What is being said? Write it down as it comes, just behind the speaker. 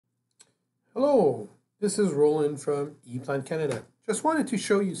Hello, this is Roland from EPLAN Canada. Just wanted to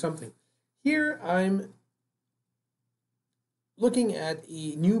show you something. Here I'm looking at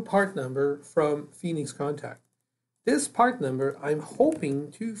a new part number from Phoenix Contact. This part number, I'm hoping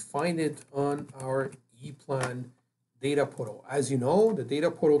to find it on our EPLAN data portal. As you know, the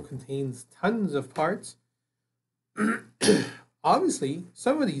data portal contains tons of parts. Obviously,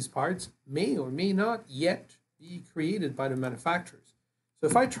 some of these parts may or may not yet be created by the manufacturers. So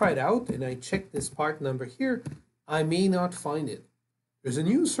if I try it out and I check this part number here, I may not find it. There's a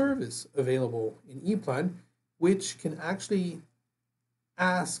new service available in EPLAN which can actually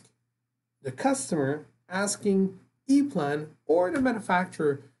ask the customer asking EPLAN or the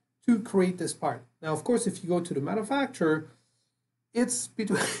manufacturer to create this part. Now, of course, if you go to the manufacturer, it's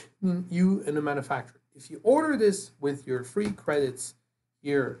between you and the manufacturer. If you order this with your free credits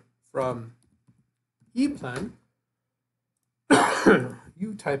here from EPLAN,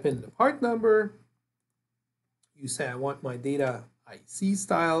 you type in the part number, you say I want my data IC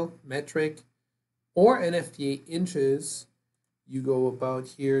style, metric, or NFPA inches. You go about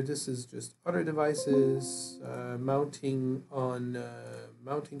here, this is just other devices, mounting on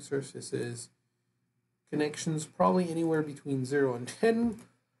mounting surfaces, connections probably anywhere between 0 and 10,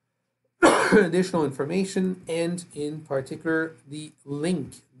 additional information, and in particular the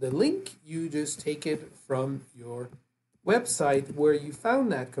link. The link, you just take it from your website where you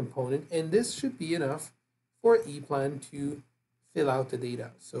found that component, and this should be enough for EPLAN to fill out the data.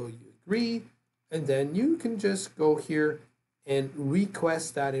 So you agree, and then you can just go here and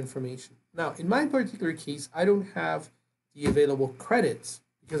request that information. Now, in my particular case, I don't have the available credits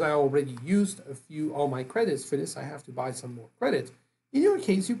because I already used all my credits for this. I have to buy some more credits. In your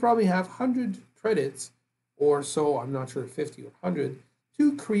case, you probably have 100 credits or so, I'm not sure, 50 or 100,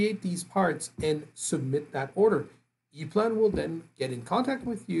 to create these parts and submit that order. EPLAN will then get in contact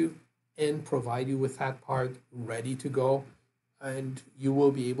with you and provide you with that part ready to go, and you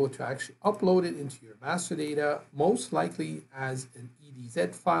will be able to actually upload it into your master data, most likely as an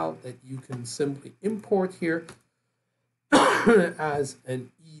EDZ file that you can simply import here as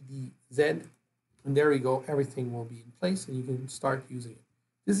an EDZ. And there you go, everything will be in place and you can start using it.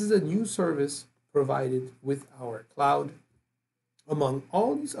 This is a new service provided with our cloud among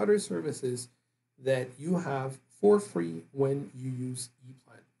all these other services that you have for free when you use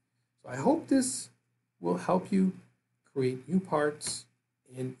EPLAN. So I hope this will help you create new parts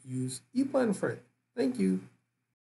and use EPLAN for it. Thank you.